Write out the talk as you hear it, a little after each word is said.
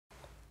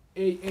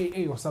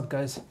Hey, what's up,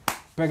 guys?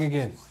 Back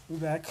again. We're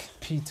back.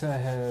 Peter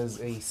has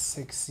a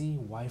sexy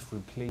wife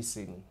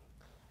replacing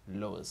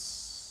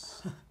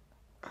Lois.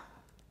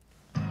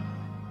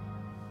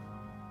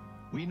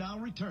 We now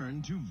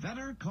return to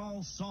Better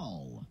Call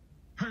Saul.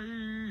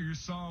 Hey,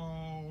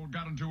 Saul,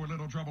 got into a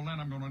little trouble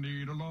and I'm gonna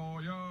need a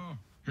lawyer.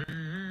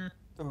 Hey,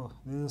 Oh,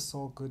 this is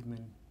Saul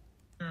Goodman.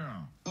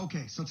 yeah.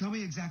 Okay, so tell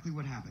me exactly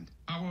what happened.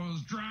 I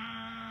was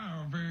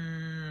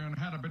driving,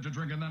 had a bit of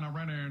drink, and then I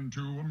ran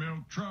into a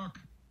milk truck.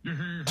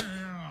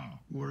 Yeah.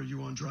 Were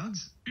you on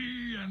drugs?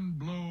 Ian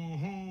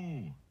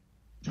Blow.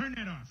 Turn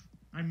that off.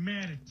 I'm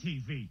mad at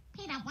TV.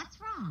 Peter, what's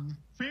wrong?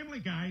 Family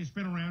Guy has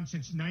been around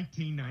since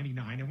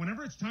 1999, and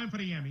whenever it's time for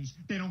the Emmys,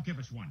 they don't give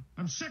us one.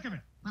 I'm sick of it.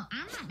 Well,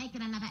 I'm not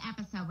making another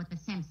episode with The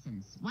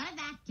Simpsons. What did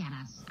that get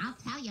us? I'll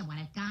tell you what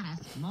it got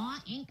us. More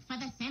ink for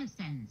The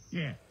Simpsons.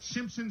 Yeah,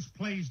 Simpsons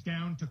plays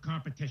down to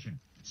competition.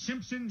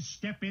 Simpsons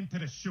step into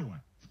the sewer.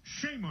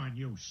 Shame on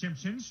you,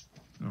 Simpsons.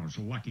 Those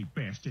lucky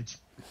bastards.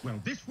 Well,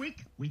 this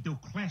week, we do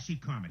classy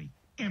comedy.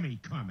 Emmy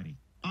comedy.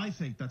 I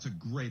think that's a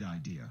great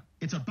idea.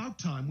 It's about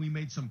time we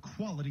made some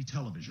quality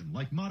television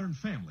like Modern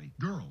Family,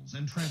 Girls,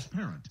 and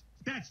Transparent.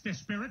 That's the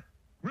spirit.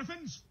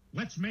 Griffins,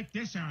 let's make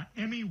this our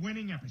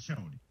Emmy-winning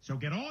episode. So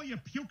get all your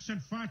pukes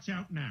and farts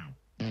out now.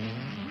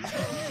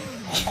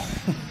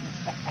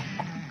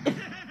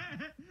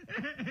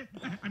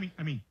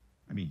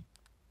 I mean,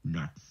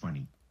 not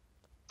funny.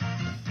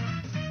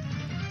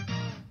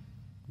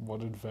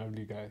 Modern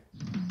Family Guy.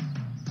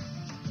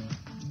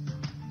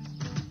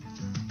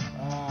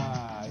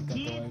 I got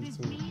the wife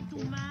too.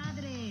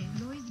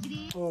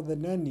 Okay. Oh, the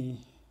nanny.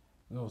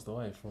 No, it's the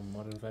wife from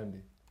Modern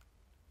Family.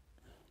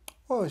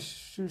 Oh,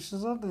 she's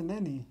not the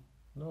nanny.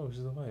 No,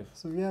 she's the wife.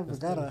 So we have That's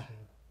Bagara.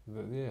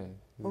 Yeah.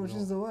 Oh,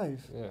 she's the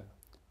wife. Yeah.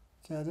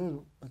 Okay, I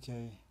don't.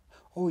 Okay.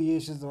 Oh yeah,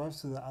 she's the wife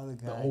to the other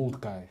guy. The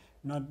old guy.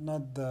 Not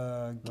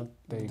the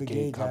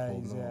gay guys.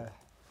 couple, no. Yeah.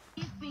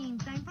 It's been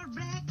time for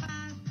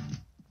breakfast.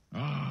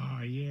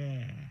 Oh,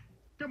 yeah.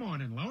 Good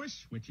morning,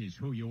 Lois, which is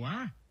who you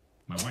are.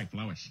 My wife,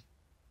 Lois.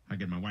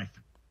 Hugging my wife.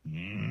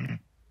 Yeah.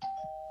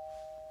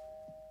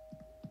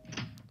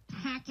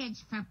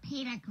 Package for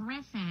Peter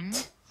Griffin.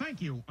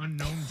 Thank you,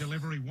 unknown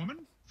delivery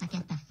woman.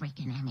 Forget the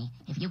freaking Emmy.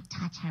 If you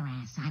touch her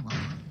ass, I will.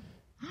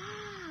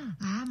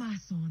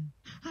 Amazon.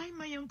 Hi,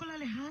 my uncle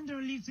Alejandro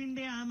lives in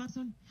the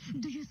Amazon.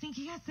 Do you think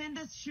he has sent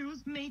us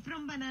shoes made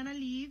from banana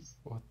leaves?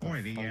 What the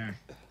Boy, fuck?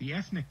 the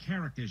ethnic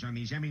characters on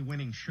these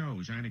Emmy-winning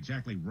shows aren't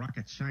exactly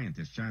rocket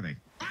scientists, are they?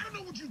 I don't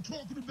know what you're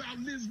talking about,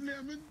 Liz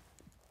Lemon.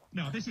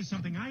 No, this is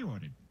something I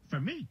ordered. For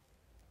me.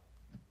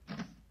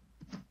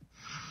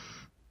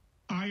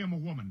 I am a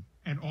woman,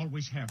 and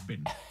always have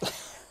been.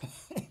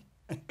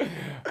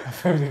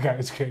 Family Guy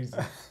is crazy.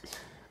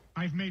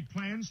 I've made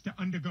plans to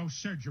undergo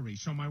surgery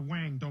so my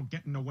wang don't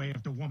get in the way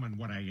of the woman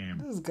what I am.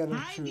 This is kind of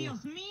Ay, true. Dios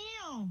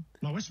mío.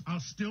 Lois,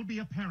 I'll still be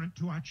a parent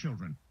to our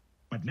children.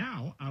 But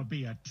now I'll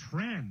be a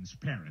trans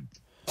parent.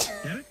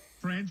 Get it?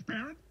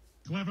 Transparent?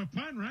 Clever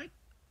pun, right?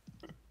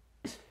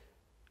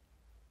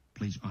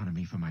 Please honor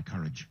me for my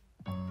courage.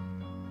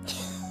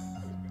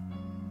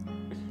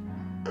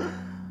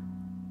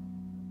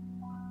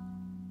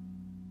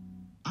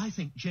 I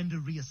think gender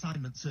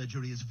reassignment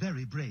surgery is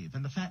very brave,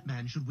 and the fat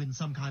man should win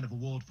some kind of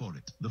award for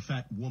it. The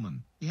fat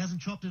woman. He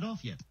hasn't chopped it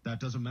off yet. That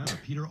doesn't matter.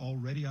 Peter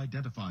already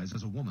identifies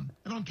as a woman.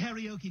 And on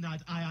karaoke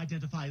night, I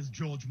identify as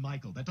George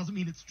Michael. That doesn't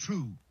mean it's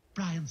true.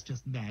 Brian's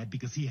just mad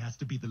because he has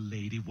to be the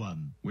lady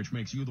one. Which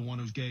makes you the one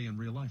who's gay in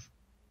real life.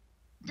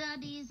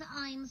 Daddies,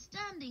 I'm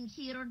standing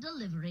here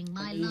delivering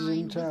my Asian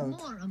line child. with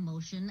more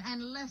emotion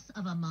and less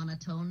of a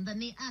monotone than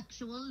the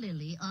actual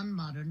Lily on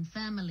Modern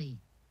Family.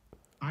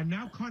 I'm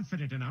now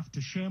confident enough to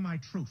share my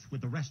truth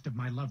with the rest of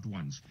my loved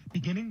ones,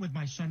 beginning with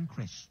my son,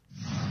 Chris.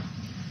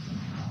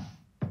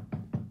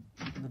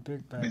 The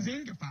big bang.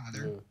 Bazinga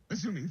father,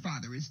 assuming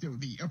father is still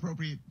the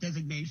appropriate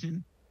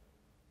designation.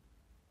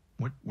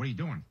 What are you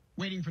doing?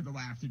 Waiting for the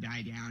laugh to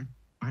die down.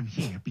 I'm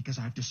here because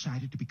I've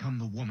decided to become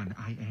the woman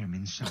I am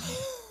inside.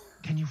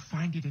 Can you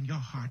find it in your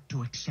heart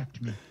to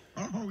accept me?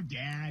 Oh,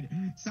 Dad,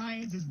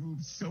 science has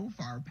moved so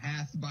far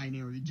past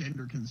binary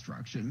gender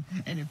construction,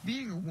 and if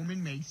being a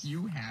woman makes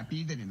you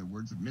happy, then in the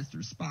words of Mr.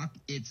 Spock,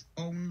 it's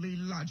only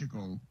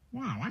logical.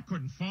 Wow, I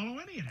couldn't follow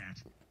any of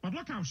that. But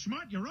look how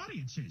smart your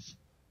audience is.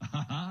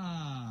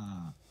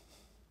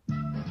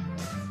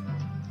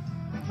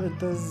 But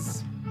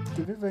does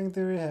the Big Bang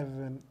Theory have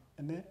an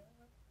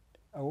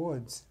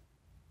awards?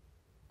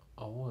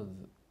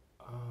 Awards?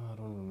 I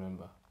don't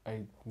remember.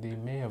 They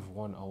may have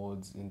won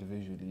awards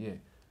individually, yeah.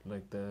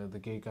 Like the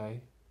gay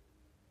guy.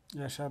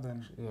 Yeah,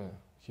 Sheldon. Yeah,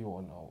 he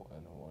won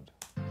an award.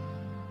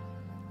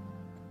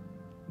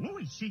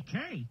 Louis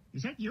C.K.,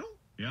 is that you?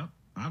 Yep,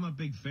 I'm a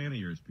big fan of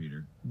yours,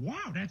 Peter.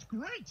 Wow, that's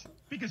great.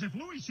 Because if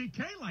Louis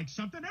C.K. likes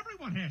something,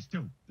 everyone has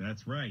to.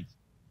 That's right.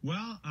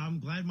 Well, I'm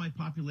glad my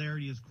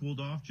popularity has cooled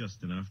off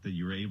just enough that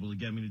you were able to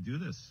get me to do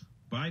this.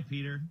 Bye,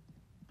 Peter.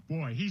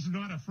 Boy, he's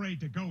not afraid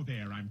to go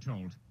there, I'm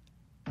told.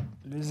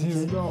 Lucy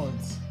He's K. not.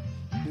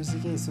 Lucy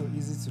K is so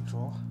easy to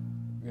draw.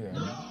 Yeah.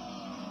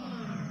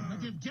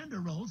 But if gender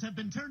roles have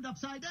been turned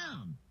upside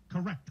down.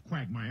 Correct,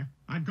 Quagmire.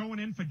 I'm going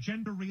in for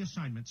gender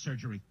reassignment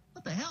surgery.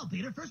 What the hell,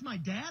 Peter? First my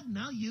dad,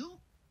 now you?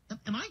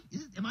 Am I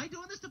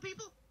doing this to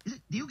people? Do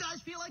you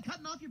guys feel like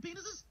cutting off your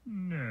penises?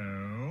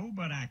 No,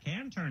 but I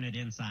can turn it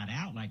inside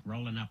out like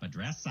rolling up a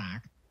dress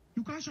sock.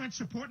 You guys aren't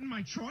supporting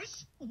my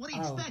choice? Well, what do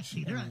you expect, Ouch,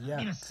 Peter? I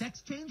mean, a yuck.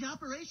 sex change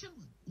operation?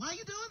 Why are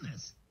you doing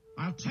this?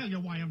 I'll tell you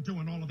why I'm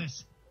doing all of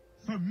this.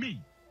 For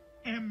me.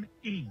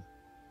 M-E.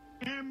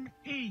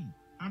 M-E.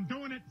 I'm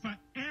doing it for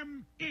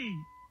M-E.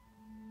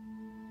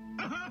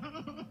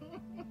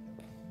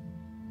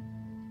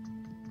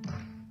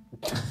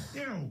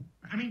 Ew.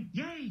 I mean,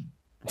 yay.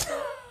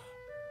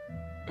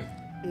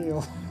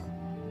 Ew.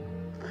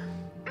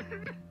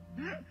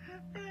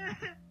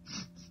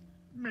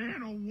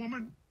 Man or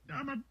woman,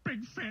 I'm a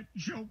big fat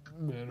joke.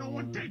 Man No or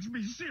one woman. takes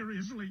me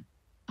seriously.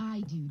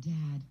 I do,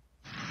 Dad.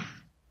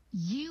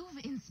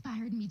 You've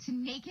inspired me to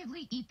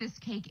nakedly eat this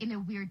cake in a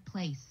weird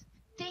place.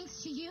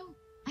 Thanks to you,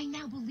 I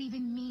now believe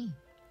in me.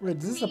 Wait,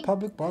 this is a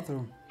public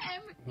bathroom.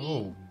 M-E.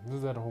 No, this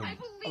is at home. I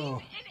believe Oh.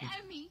 in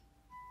Emmy.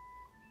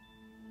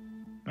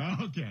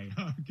 Okay.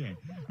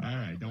 All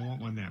right, don't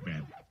want one that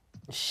bad.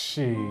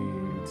 Shit,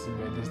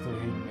 man, they still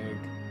hate Meg.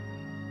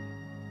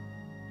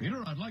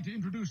 Peter, I'd like to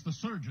introduce the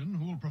surgeon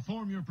who will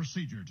perform your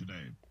procedure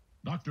today.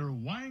 Dr.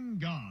 Wang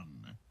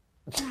Gan.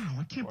 Wow,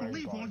 I can't Why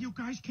believe all God? you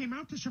guys came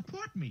out to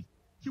support me.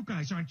 You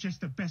guys aren't just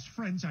the best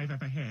friends I've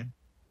ever had.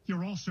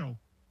 You're also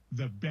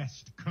the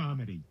best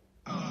comedy.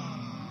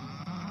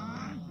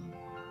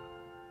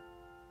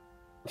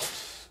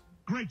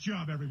 Great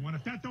job, everyone.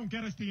 If that don't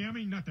get us the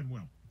Emmy, nothing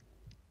will.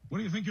 Where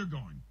do you think you're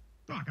going?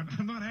 Doc,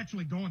 I'm not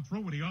actually going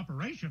through with the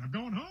operation. I'm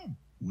going home.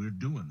 We're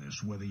doing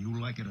this whether you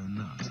like it or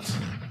not.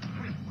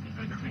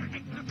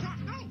 Doc,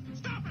 no!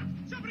 Stop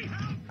it! Somebody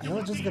help! Are you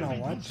all just gonna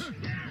watch?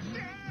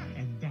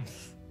 And that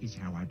is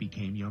how I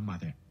became your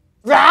mother.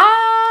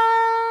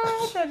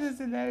 That is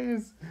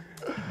hilarious.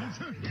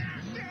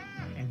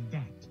 And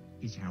that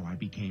is how I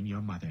became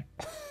your mother.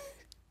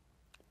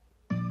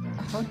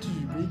 How did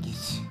you make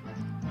it?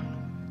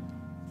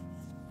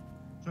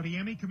 So the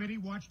Emmy committee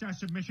watched our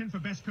submission for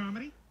Best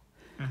Comedy?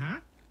 Uh-huh.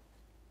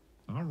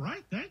 All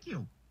right, thank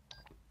you.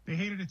 They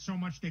hated it so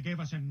much they gave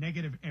us a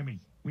negative Emmy.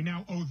 We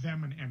now owe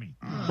them an Emmy.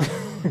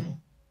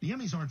 The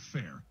Emmys aren't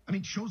fair. I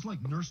mean, shows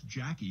like Nurse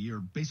Jackie are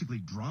basically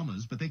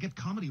dramas, but they get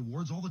comedy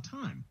awards all the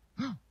time.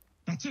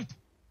 That's it.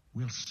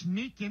 We'll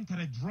sneak into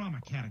the drama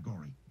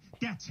category.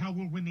 That's how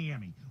we'll win the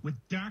Emmy, with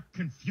dark,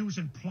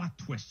 confusing plot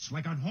twists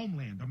like on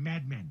Homeland or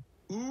Mad Men.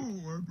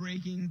 Ooh, or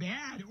Breaking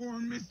Bad, or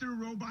Mr.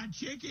 Robot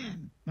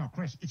Chicken. No,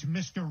 Chris, it's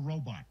Mr.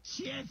 Robot.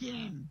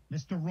 Chicken.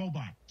 Mr.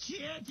 Robot.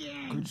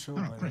 Chicken. Good show,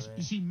 No, by Chris, the way.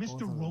 you see, Both Mr. of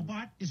them.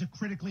 Robot is a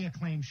critically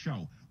acclaimed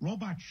show.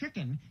 Robot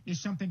Chicken is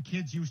something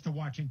kids used to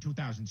watch in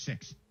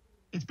 2006.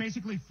 It's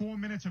basically 4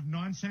 minutes of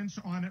nonsense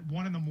on at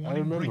 1 in the I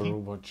morning. remember breaking-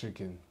 Robot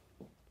Chicken.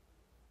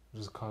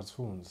 Just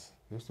cartoons.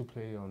 They used to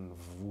play on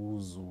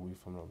Vuzu,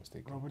 if I'm not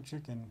mistaken. Robot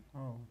Chicken.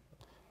 Oh.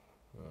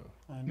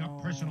 I know.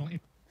 Not personal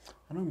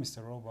I know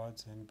Mr.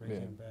 Robots and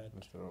Breaking Bad.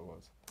 Mr.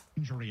 Robots.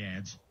 injury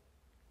ads.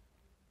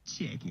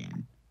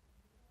 Chicken.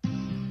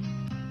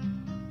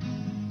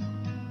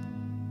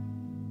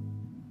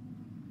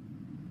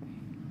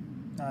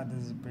 Ah,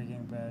 this is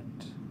Breaking Bad.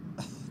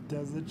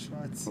 There's the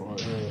shots. Oh,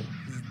 yeah.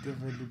 This is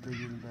definitely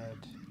Breaking Bad.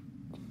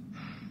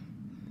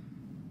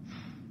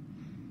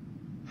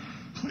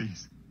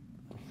 Please,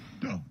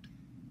 don't.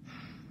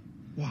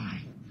 Why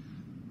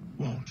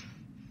won't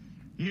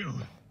you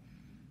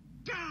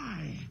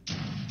die?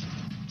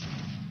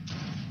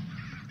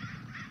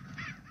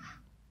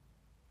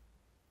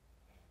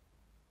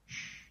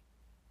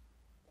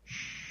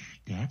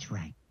 That's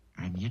right.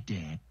 I'm your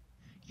dad.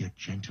 Your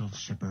gentle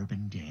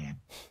suburban dad.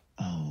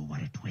 Oh,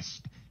 what a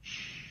twist.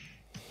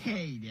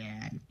 Hey,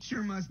 Dad.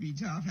 Sure must be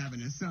tough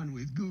having a son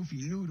with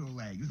goofy noodle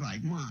legs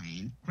like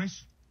mine.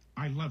 Chris,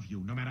 I love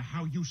you no matter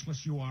how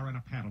useless you are in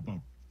a paddle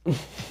boat.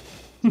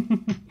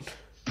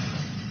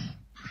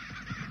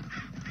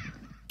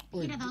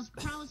 Peter, those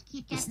crows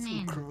keep getting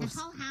in. This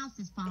whole house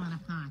is falling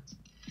apart.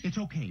 It's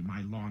okay,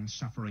 my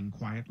long-suffering,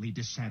 quietly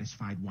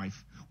dissatisfied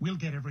wife. We'll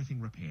get everything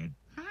repaired.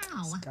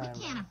 How? Skylar.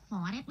 We can't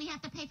afford it. We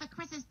have to pay for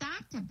Chris's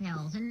doctor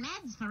bills and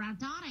meds for our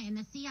daughter in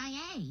the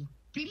CIA.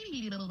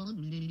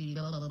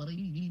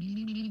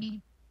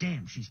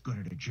 Damn, she's good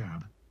at her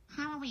job.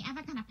 How are we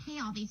ever going to pay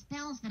all these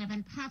bills that have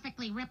been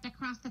perfectly ripped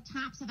across the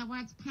top so the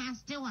words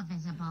past due are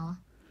visible?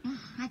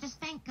 I just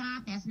thank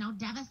God there's no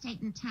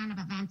devastating turn of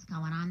events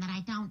going on that I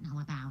don't know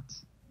about.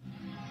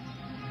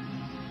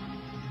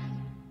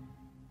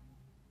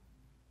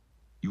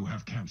 You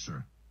have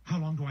cancer. How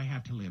long do I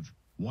have to live?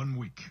 1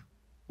 week.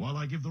 While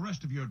I give the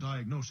rest of your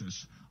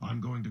diagnosis,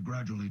 I'm going to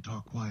gradually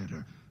talk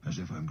quieter, as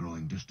if I'm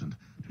growing distant,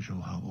 to show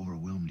how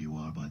overwhelmed you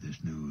are by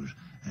this news.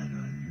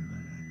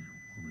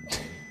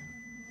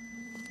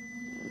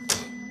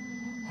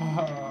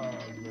 Ah,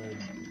 man.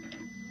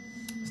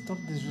 Stop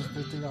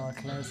disrespecting our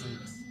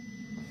classics.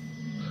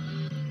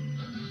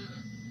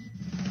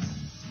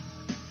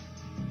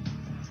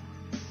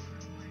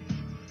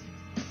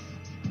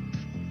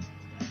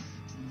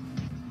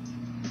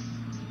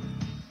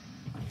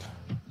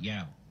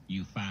 Yo,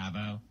 you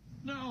 5-0?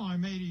 No,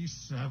 I'm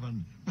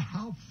 87.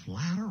 How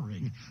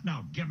flattering.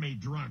 Now give me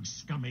drugs,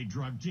 scummy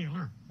drug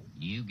dealer.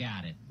 You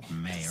got it,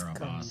 Mayor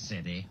of our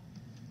city.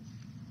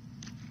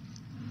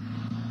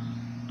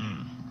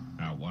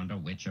 I wonder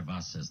which of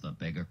us is the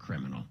bigger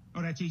criminal.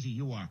 Oh, that's easy.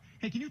 You are.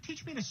 Hey, can you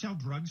teach me to sell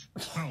drugs?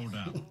 Hold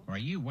up. Are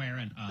you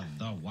wearing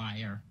The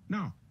Wire?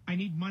 No, I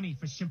need money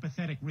for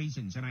sympathetic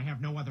reasons, and I have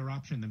no other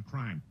option than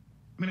crime.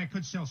 I mean, I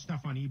could sell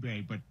stuff on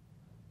eBay, but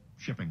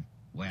shipping.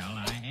 Well,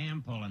 I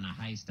am pulling a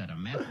heist at a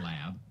meth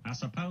lab. I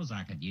suppose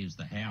I could use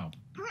the help.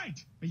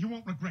 Great! You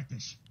won't regret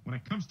this. When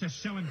it comes to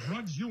selling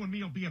drugs, you and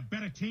me will be a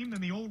better team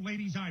than the old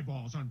lady's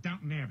eyeballs on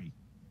Downton Abbey.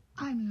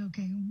 I'm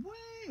looking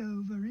way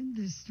over in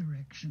this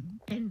direction.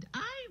 And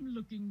I'm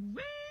looking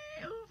way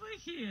over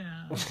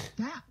here.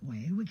 That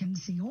way we can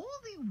see all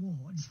the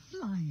awards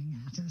flying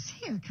at us.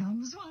 Here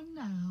comes one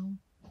now.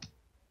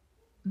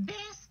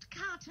 Best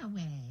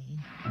cutaway.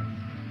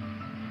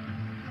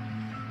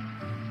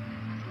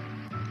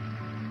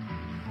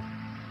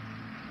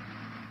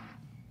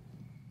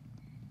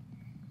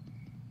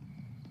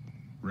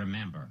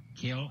 Remember,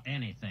 kill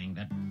anything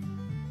that...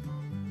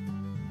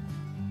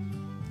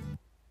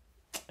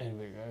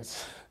 Anyway,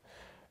 guys,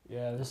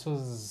 yeah, this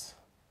was.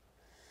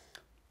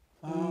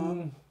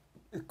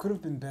 It could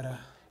have been better.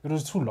 It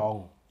was too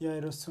long. Yeah,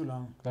 it was too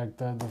long. Like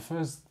the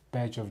first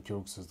batch of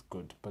jokes was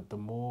good, but the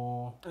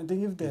more I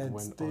think if they it had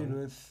went stayed on,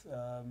 with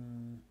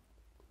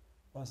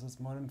versus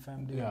Modern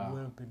Family, Yeah. it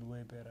would have been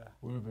way better.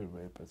 would have been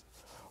way better.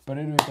 But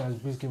anyway, guys,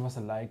 please give us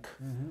a like,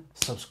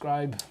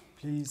 subscribe,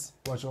 Please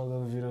watch all the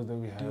other videos that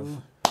we have. do.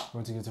 We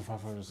want to get to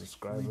 500 We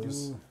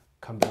subscribers. do.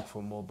 Come back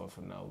for more, but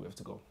for now we have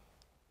to go.